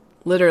 That's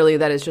literally,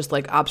 that is just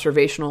like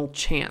observational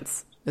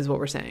chance is what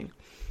we're saying.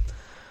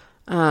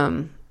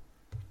 Man,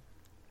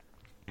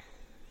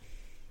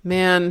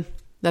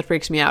 that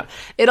freaks me out.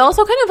 It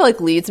also kind of like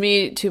leads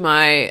me to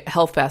my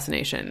health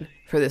fascination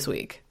for this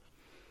week,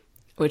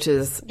 which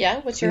is... Yeah,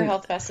 what's your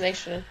health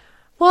fascination?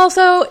 Well,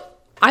 so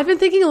I've been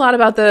thinking a lot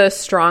about the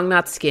strong,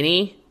 not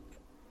skinny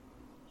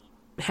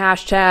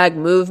hashtag,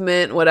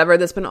 movement, whatever,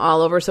 that's been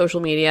all over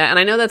social media. And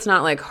I know that's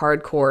not like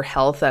hardcore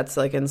health. That's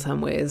like in some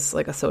ways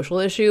like a social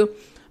issue.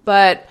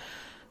 But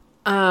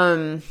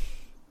I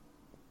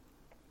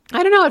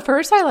don't know. At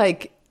first I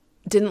like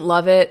didn't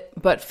love it,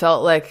 but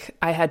felt like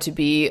I had to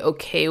be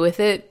okay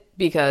with it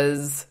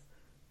because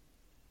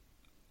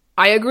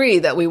I agree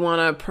that we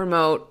want to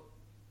promote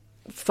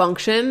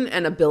function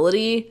and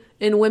ability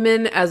in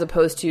women as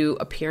opposed to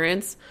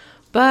appearance.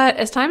 But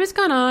as time has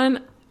gone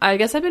on, I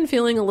guess I've been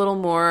feeling a little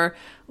more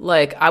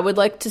like I would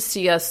like to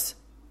see us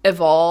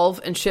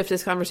evolve and shift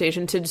this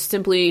conversation to just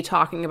simply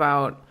talking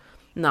about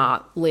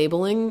not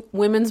labeling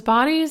women's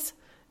bodies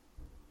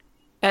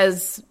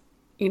as,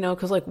 you know,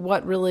 because like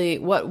what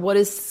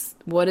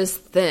is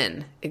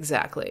thin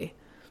exactly?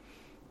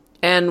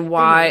 And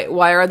why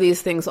are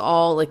these things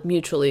all like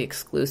mutually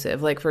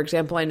exclusive? Like, for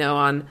example, I know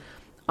on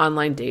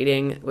online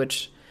dating,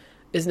 which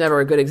is never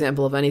a good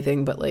example of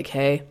anything, but like,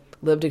 hey,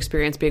 lived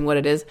experience being what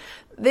it is,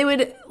 they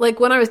would, like,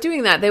 when I was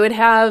doing that, they would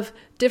have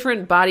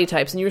different body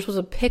types and you were supposed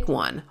to pick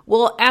one.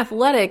 Well,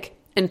 athletic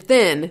and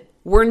thin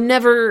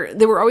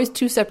they were always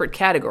two separate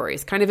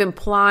categories, kind of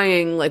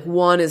implying like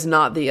one is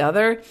not the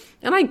other.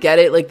 And I get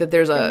it, like that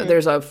there's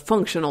a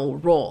functional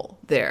role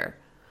there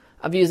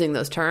of using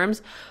those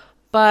terms.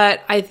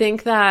 But I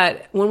think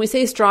that when we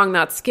say strong,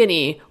 not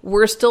skinny,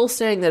 we're still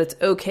saying that it's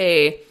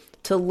okay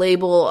to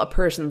label a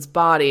person's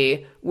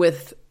body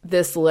with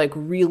this like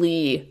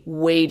really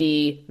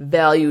weighty,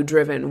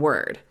 value-driven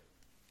word.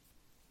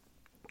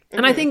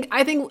 And I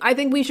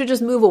think we should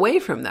just move away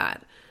from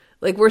that.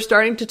 Like, we're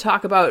starting to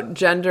talk about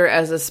gender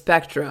as a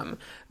spectrum,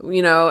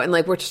 you know, and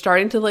like we're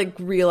starting to like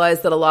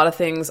realize that a lot of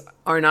things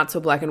are not so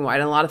black and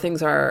white, and a lot of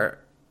things are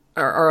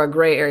a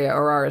gray area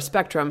or are a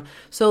spectrum.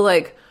 So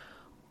like,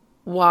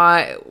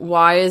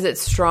 why is it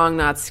strong,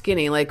 not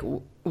skinny? Like,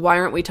 why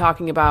aren't we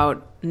talking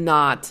about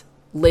not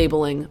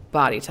labeling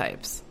body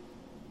types?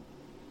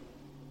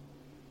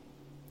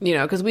 You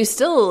know, because we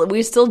still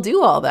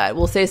do all that.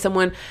 We'll say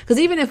someone, because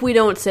even if we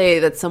don't say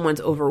that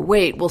someone's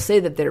overweight, we'll say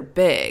that they're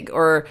big,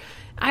 or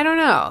I don't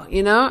know,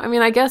 you know? I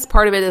mean, I guess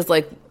part of it is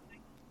like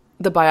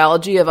the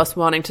biology of us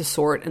wanting to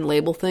sort and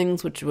label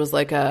things, which was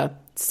like a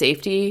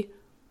safety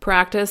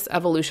practice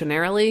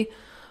evolutionarily.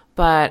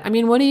 But I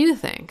mean, what do you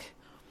think?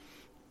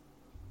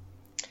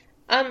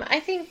 I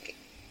think,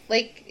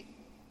 like,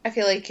 I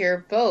feel like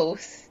you're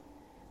both.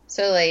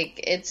 So, like,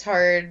 it's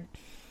hard.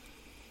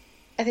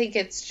 I think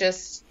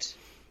it's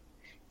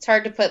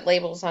hard to put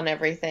labels on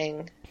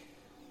everything.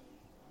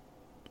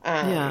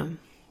 For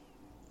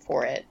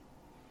it.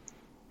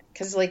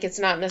 Because, like, it's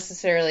not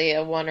necessarily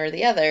a one or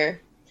the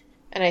other.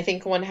 And I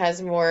think one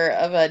has more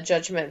of a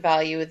judgment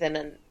value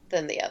than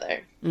the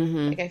other.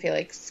 Mm-hmm. Like, I feel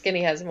like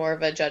skinny has more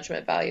of a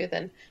judgment value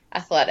than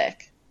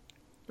athletic.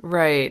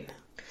 Right.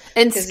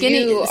 And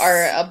skinny, you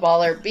are a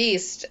baller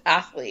beast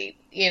athlete,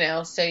 you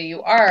know, so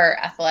you are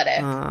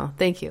athletic. Oh,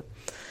 thank you.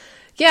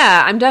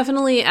 Yeah, I'm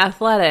definitely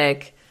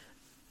athletic.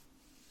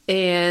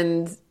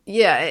 And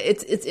yeah,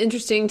 it's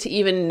interesting to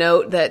even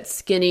note that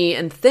skinny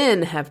and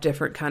thin have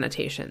different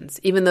connotations,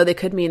 even though they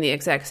could mean the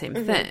exact same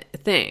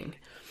thing.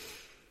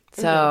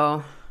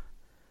 So,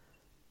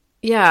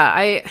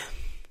 yeah,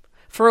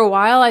 for a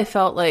while I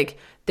felt like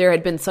there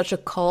had been such a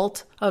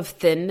cult of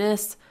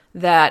thinness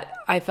that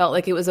I felt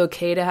like it was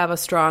okay to have a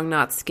strong,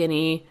 not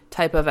skinny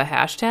type of a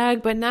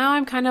hashtag. But now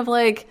I'm kind of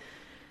like,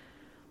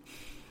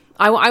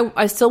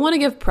 I still want to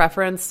give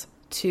preference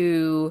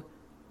to,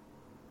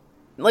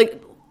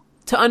 like,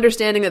 to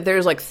understanding that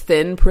there's like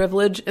thin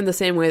privilege in the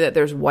same way that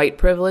there's white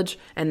privilege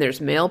and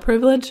there's male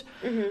privilege.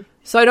 Mm-hmm.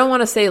 So I don't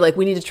want to say like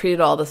we need to treat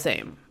it all the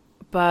same,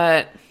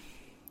 but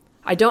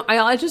I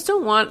just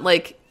don't want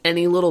like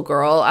any little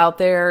girl out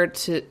there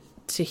to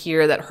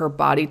hear that her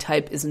body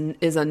type is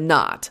a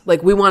not.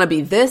 Like, we want to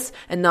be this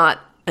and not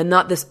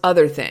this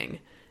other thing.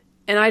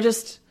 And I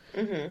just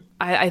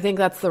I think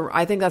that's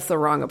the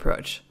wrong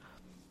approach.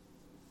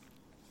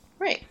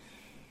 Right.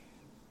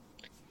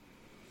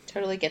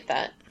 Totally get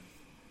that.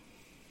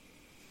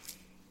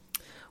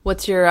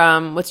 What's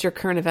your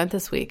current event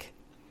this week?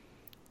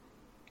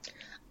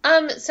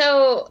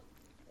 So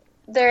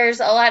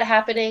there's a lot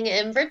happening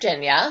in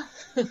Virginia.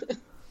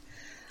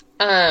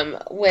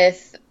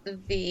 With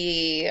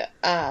the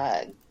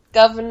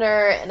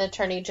governor and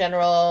attorney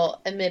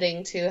general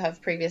admitting to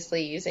have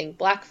previously using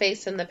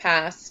blackface in the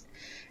past,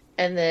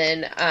 and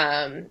then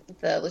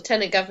the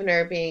lieutenant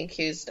governor being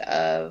accused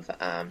of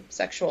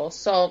sexual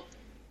assault.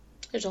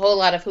 There's a whole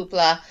lot of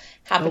hoopla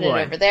happening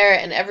over there,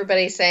 and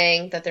everybody's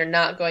saying that they're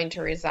not going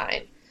to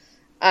resign.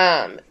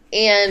 And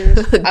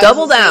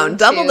double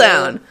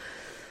down.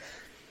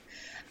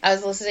 I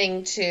was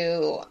listening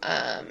to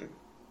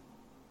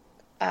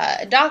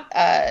a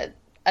doctor,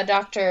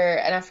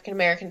 an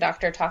African-American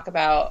doctor, talk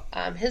about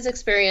his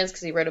experience,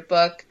 because he wrote a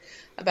book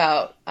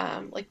about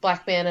like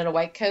black man in a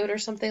white coat or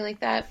something like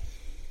that.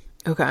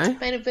 Okay.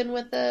 Might have been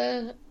what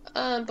the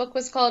book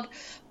was called.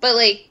 But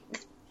like,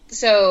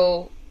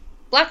 so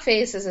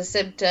blackface is a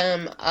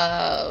symptom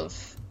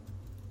of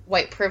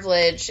white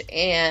privilege,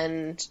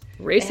 and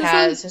racism? It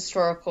has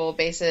historical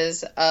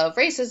basis of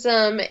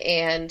racism,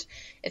 and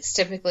it's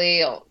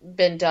typically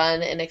been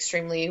done in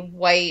extremely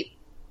white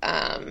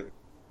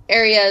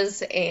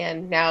areas,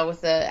 and now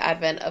with the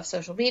advent of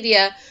social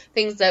media,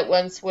 things that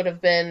once would have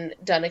been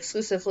done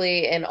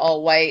exclusively in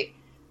all white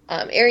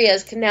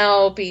areas can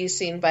now be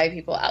seen by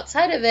people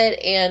outside of it,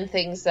 and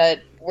things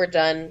that were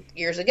done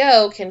years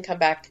ago can come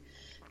back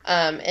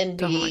and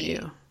be haunt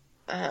you.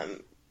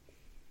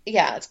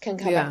 It can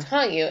come back to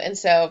haunt you. And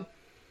so,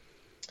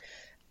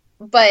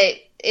 but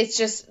it's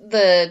just,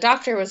 the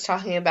doctor was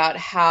talking about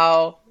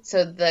how,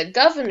 so the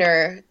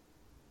governor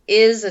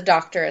is a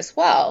doctor as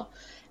well,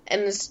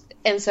 and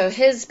so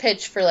his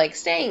pitch for like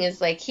staying is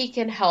like he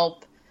can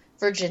help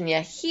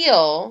Virginia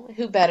heal.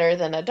 Who better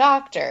than a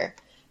doctor?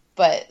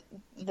 But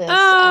this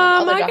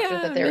other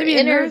doctor that they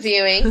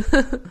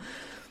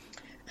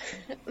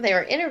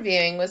were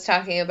interviewing, was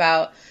talking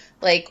about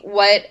like,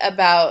 what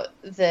about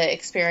the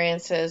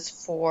experiences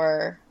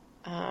for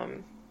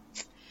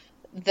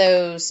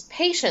those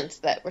patients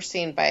that were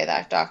seen by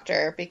that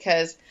doctor,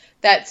 because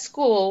that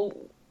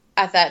school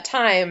at that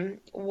time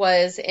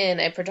was in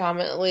a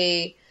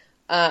predominantly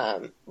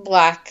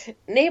black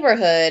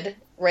neighborhood,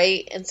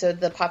 right? And so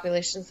the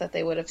populations that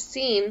they would have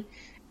seen,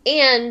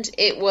 and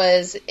it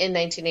was in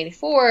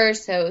 1984,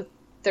 so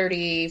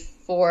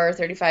 34,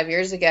 35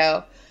 years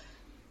ago,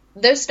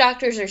 those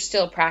doctors are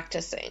still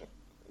practicing,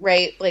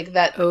 right? Like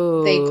that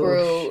they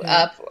grew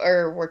up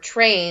or were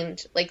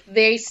trained, like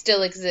they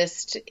still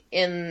exist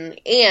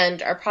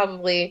and are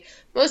probably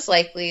most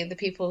likely the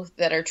people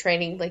that are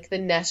training like the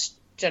next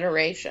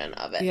generation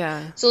of it.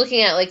 Yeah. So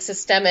looking at like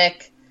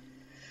systemic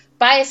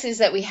biases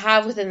that we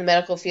have within the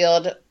medical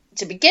field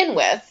to begin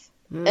with,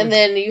 and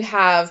then you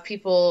have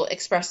people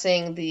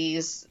expressing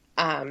these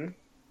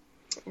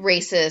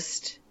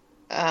racist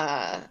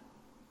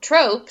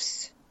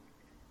tropes,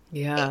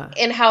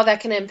 and how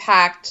that can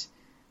impact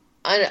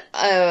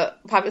a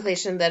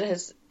population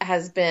that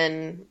has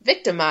been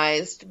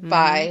victimized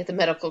by the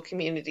medical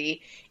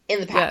community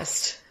in the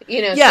past.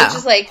 You know, so it's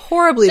just like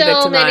horribly so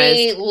victimized.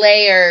 many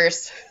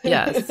layers.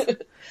 Yes.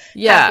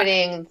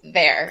 Happening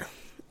there.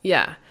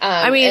 Yeah.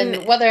 I mean,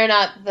 and whether or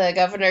not the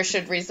governor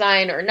should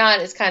resign or not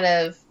is kind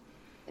of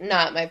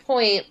not my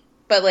point,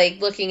 but like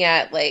looking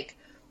at like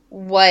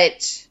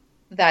what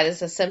that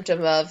is a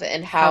symptom of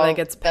and how that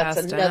gets passed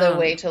that's another down.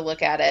 way to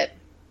look at it.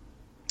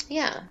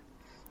 Yeah.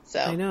 So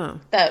I know.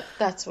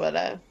 That's what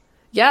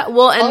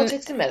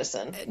politics and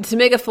medicine. To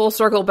make a full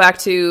circle back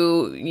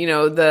to, you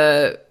know,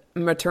 the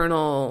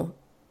maternal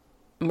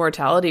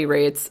mortality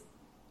rates,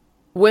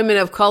 women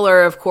of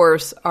color, of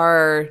course,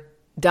 are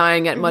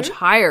dying at much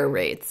higher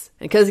rates.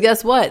 Because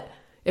guess what?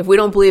 If we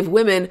don't believe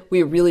women,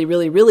 we really,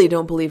 really, really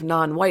don't believe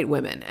non-white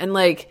women. And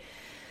like,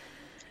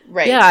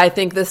 yeah, I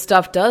think this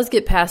stuff does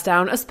get passed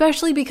down,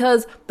 especially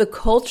because the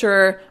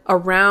culture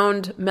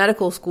around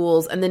medical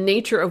schools and the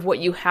nature of what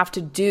you have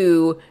to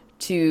do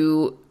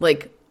to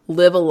like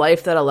live a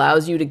life that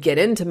allows you to get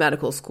into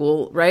medical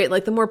school, right?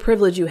 Like the more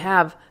privilege you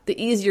have, the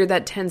easier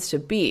that tends to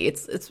be.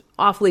 It's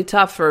awfully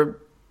tough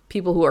for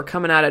people who are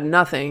coming out of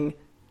nothing,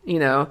 you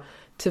know,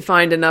 to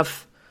find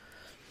enough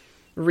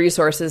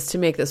resources to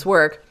make this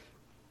work.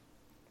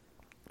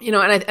 You know,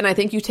 and I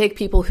think you take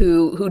people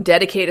who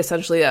dedicate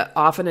essentially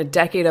often a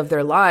decade of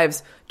their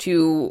lives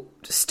to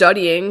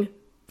studying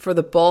for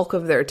the bulk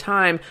of their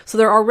time. So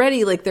they're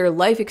already like their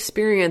life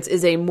experience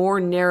is a more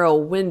narrow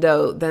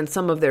window than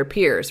some of their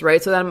peers,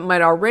 right? So that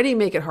might already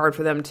make it hard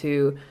for them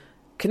to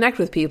connect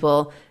with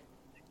people.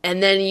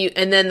 And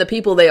then the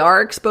people they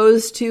are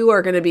exposed to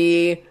are going to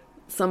be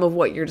some of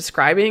what you're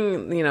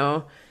describing, you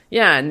know.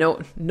 Yeah,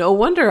 no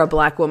wonder a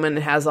black woman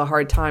has a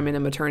hard time in a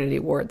maternity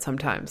ward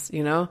sometimes,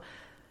 you know.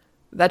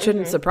 That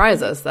shouldn't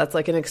surprise us. That's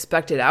like an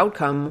expected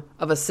outcome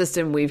of a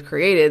system we've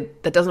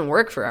created that doesn't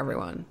work for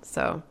everyone.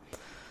 So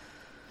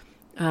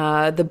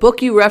the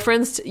book you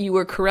referenced, you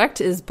were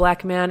correct, is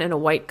Black Man in a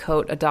White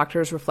Coat, A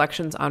Doctor's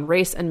Reflections on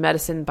Race and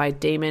Medicine by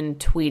Damon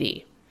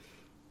Tweedy.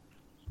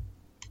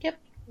 Yep,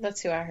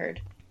 that's who I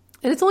heard.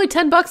 And it's only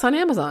 $10 on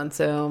Amazon,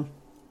 so...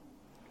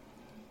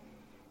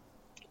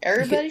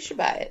 Everybody should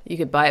buy it. You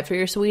could buy it for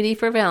your sweetie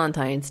for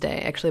Valentine's Day.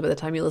 Actually, by the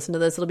time you listen to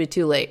this, it'll be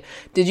too late.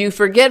 Did you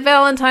forget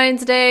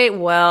Valentine's Day?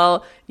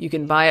 Well, you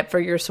can buy it for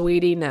your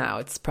sweetie now.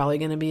 It's probably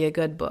going to be a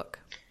good book.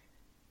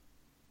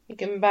 You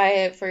can buy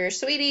it for your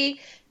sweetie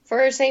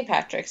for St.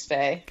 Patrick's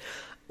Day.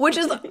 Which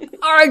is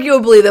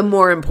arguably the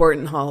more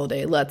important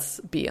holiday, let's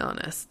be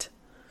honest.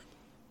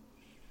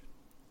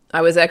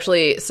 I was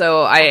actually...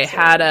 So I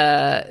had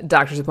a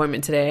doctor's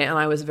appointment today, and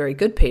I was a very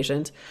good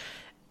patient,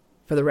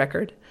 for the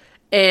record.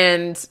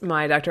 And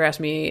my doctor asked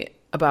me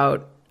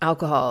about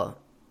alcohol.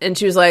 And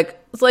she was like,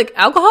 it's like,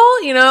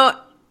 alcohol? You know,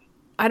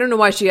 I don't know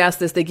why she asked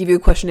this. They give you a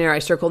questionnaire. I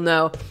circled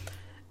no.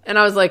 And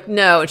I was like,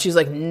 no. And she's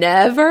like,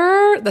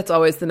 never? That's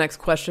always the next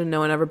question.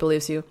 No one ever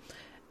believes you.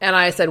 And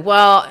I said,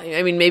 well,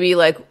 I mean, maybe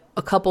like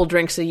a couple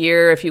drinks a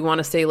year if you want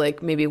to say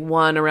like maybe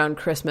one around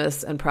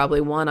Christmas and probably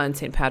one on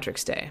St.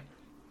 Patrick's Day.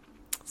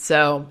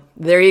 So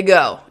there you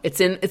go. It's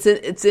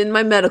in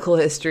my medical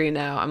history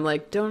now. I'm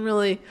like, don't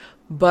really,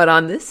 but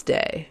on this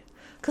day.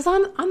 Because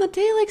on the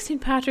day like St.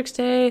 Patrick's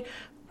Day,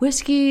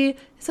 whiskey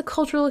is a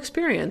cultural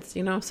experience,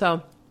 you know?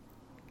 So,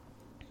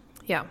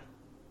 yeah,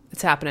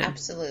 it's happening.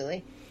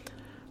 Absolutely.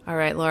 All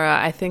right, Laura,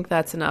 I think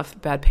that's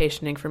enough bad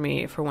patienting for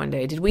me for one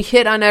day. Did we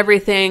hit on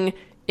everything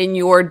in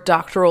your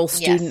doctoral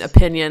student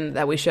opinion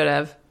that we should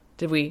have?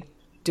 Did we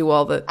do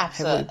all the...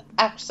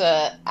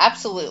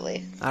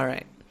 Absolutely. All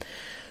right.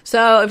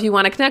 So if you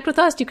want to connect with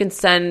us, you can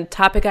send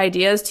topic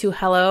ideas to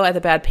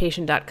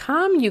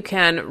hello@thebadpatient.com. You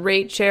can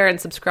rate, share, and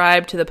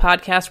subscribe to the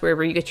podcast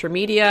wherever you get your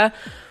media.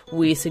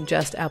 We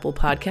suggest Apple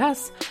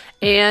Podcasts.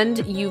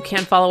 And you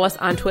can follow us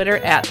on Twitter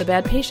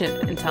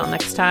 @thebadpatient. Until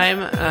next time,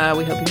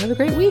 we hope you have a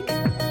great week.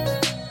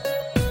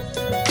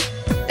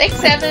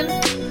 Thanks, Evan.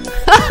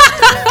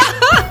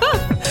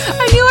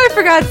 I knew I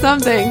forgot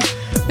something.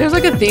 There's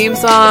like a theme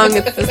song.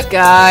 It's this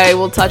guy.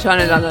 We'll touch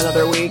on it on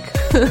another week.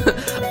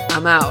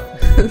 I'm out.